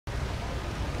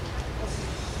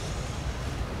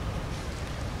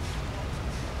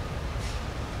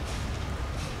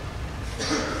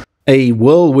A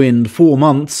whirlwind 4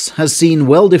 months has seen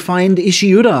well-defined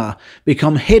Ishiura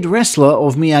become head wrestler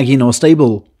of Miyagi no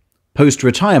stable,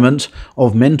 post-retirement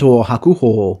of mentor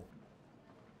Hakuho.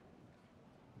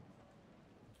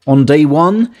 On day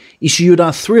 1,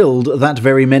 Ishiura thrilled that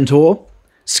very mentor,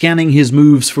 scanning his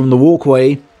moves from the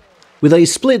walkway, with a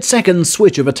split-second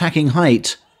switch of attacking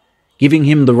height, giving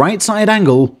him the right side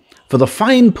angle for the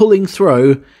fine pulling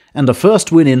throw and a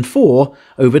first win in 4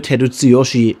 over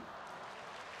Terutsuyoshi.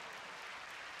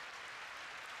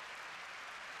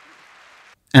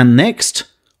 And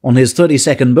next, on his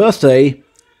 32nd birthday,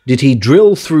 did he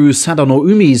drill through Sadano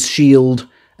Umi's shield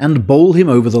and bowl him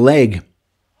over the leg,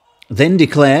 then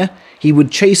declare he would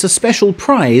chase a special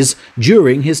prize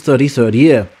during his 33rd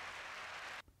year.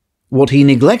 What he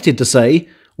neglected to say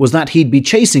was that he'd be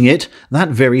chasing it that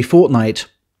very fortnight.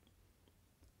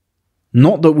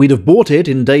 Not that we'd have bought it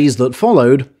in days that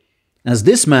followed, as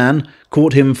this man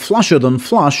caught him flusher than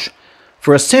flush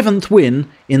for a 7th win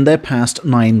in their past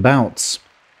 9 bouts.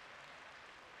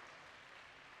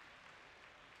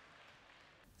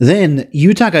 Then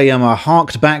Yutakayama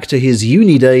harked back to his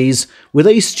uni days with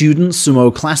a student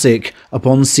sumo classic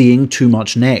upon seeing too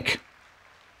much neck.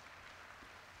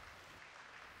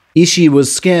 Ishii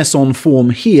was scarce on form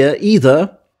here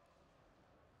either.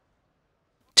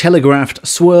 Telegraphed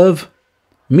swerve,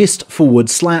 missed forward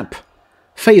slap,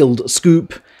 failed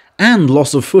scoop, and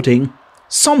loss of footing,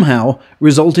 somehow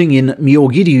resulting in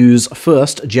Myogiryu's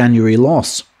first January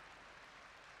loss.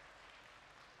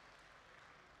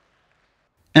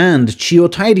 And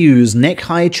Chiyotairyu's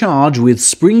neck-high charge with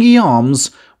springy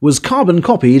arms was carbon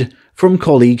copied from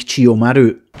colleague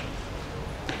Chiyomaru.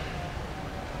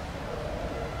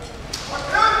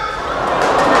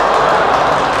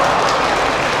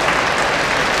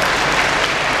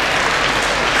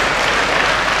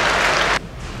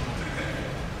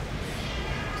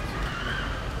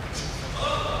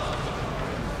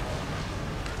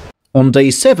 On day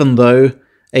 7, though,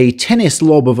 a tennis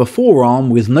lob of a forearm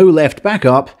with no left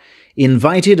backup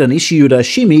invited an Ishiura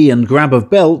shimmy and grab of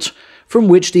belt from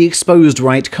which the exposed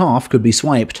right calf could be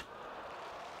swiped.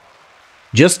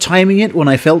 "Just timing it when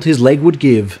I felt his leg would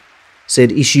give,"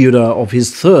 said Ishiura of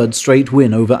his 3rd straight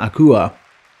win over Akua.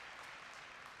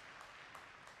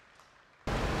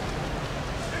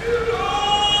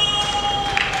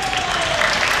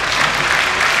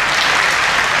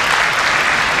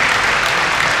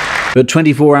 But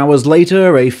 24 hours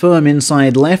later, a firm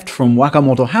inside left from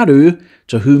Wakamoto Haru,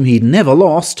 to whom he'd never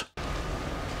lost,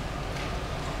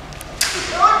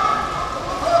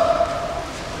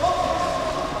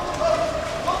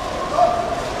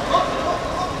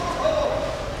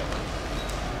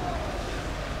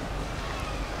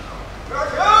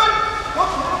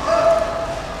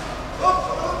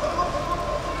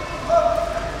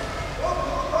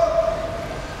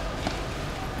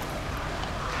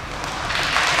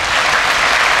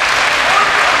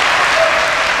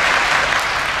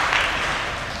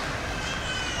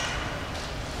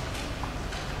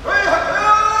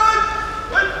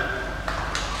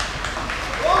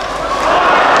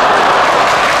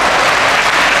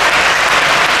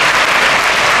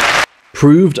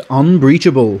 proved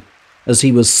unbreachable, as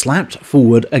he was slapped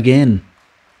forward again.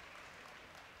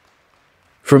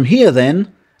 From here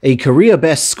then, a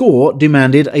career-best score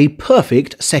demanded a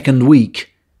perfect second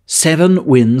week, 7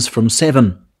 wins from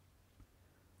 7.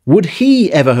 Would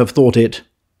he ever have thought it?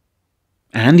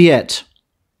 And yet.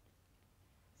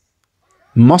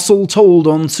 Muscle told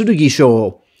on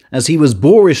Tsurugisho, as he was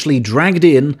boorishly dragged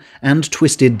in and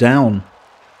twisted down.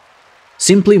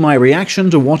 Simply my reaction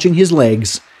to watching his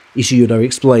legs, Ishiura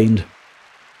explained.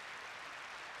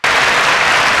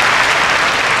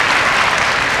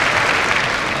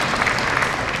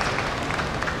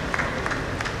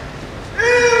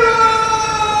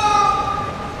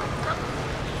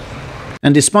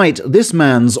 And despite this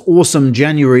man's awesome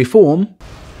January form,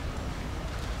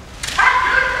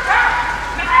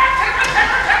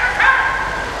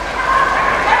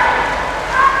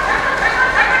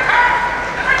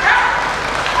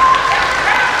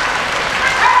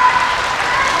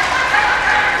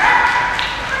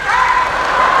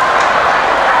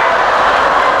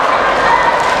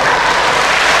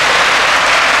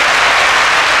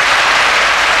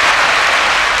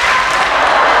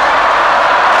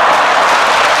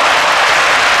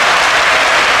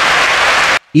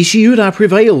 Ishiura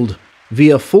prevailed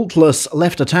via faultless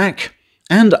left attack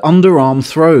and underarm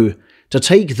throw to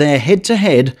take their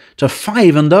head-to-head to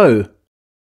 5-0.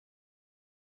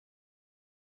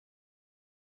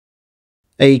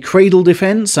 A cradle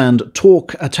defense and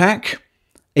torque attack,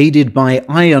 aided by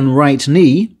iron right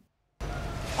knee,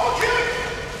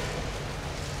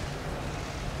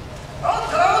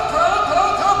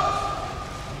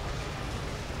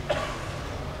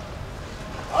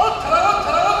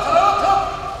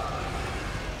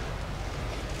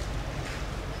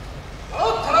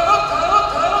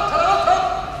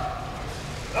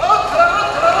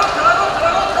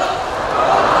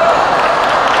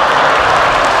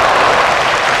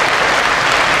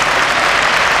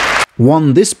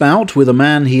 won this bout with a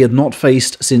man he had not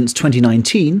faced since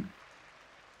 2019,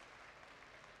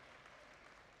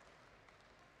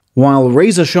 while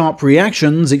razor-sharp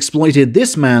reactions exploited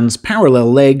this man's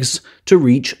parallel legs to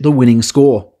reach the winning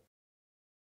score.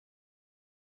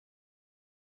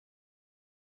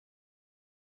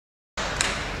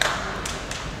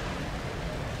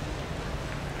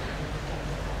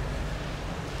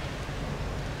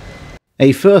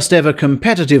 A first-ever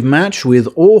competitive match with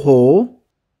Oho,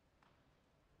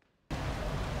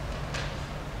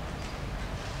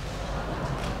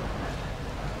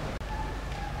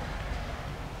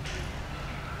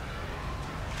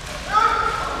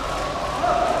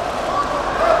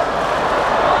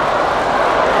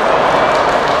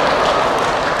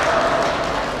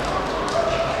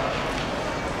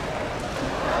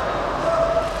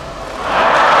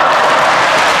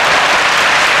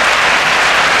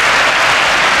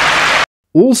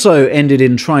 also ended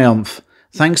in triumph,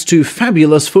 thanks to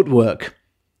fabulous footwork,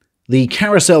 the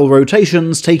carousel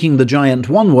rotations taking the giant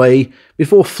one way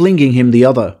before flinging him the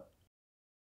other.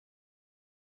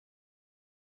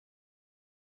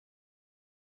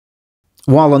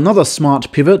 While another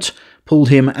smart pivot pulled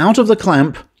him out of the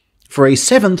clamp for a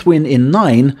 7th win in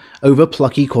 9 over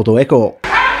plucky Kotoeko.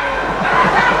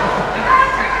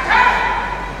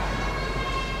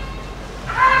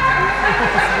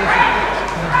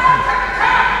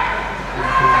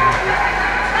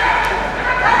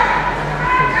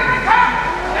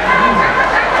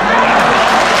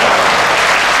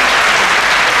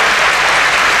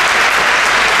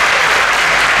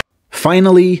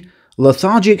 Finally,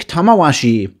 lethargic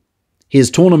Tamawashi, his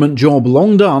tournament job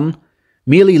long done,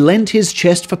 merely lent his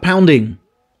chest for pounding,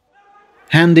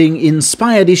 handing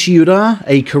inspired Ishiura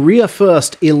a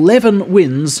career-first 11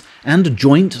 wins and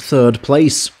joint 3rd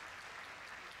place.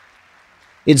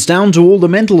 "It's down to all the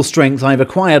mental strength I've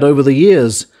acquired over the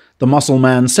years," the muscle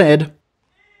man said.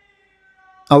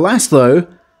 Alas though,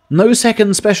 no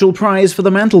second special prize for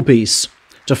the mantelpiece,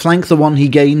 to flank the one he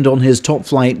gained on his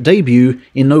top-flight debut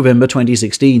in November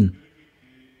 2016.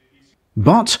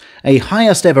 But a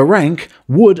highest ever rank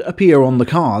would appear on the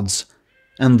cards,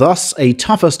 and thus a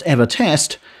toughest ever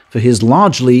test for his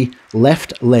largely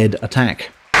left-led attack.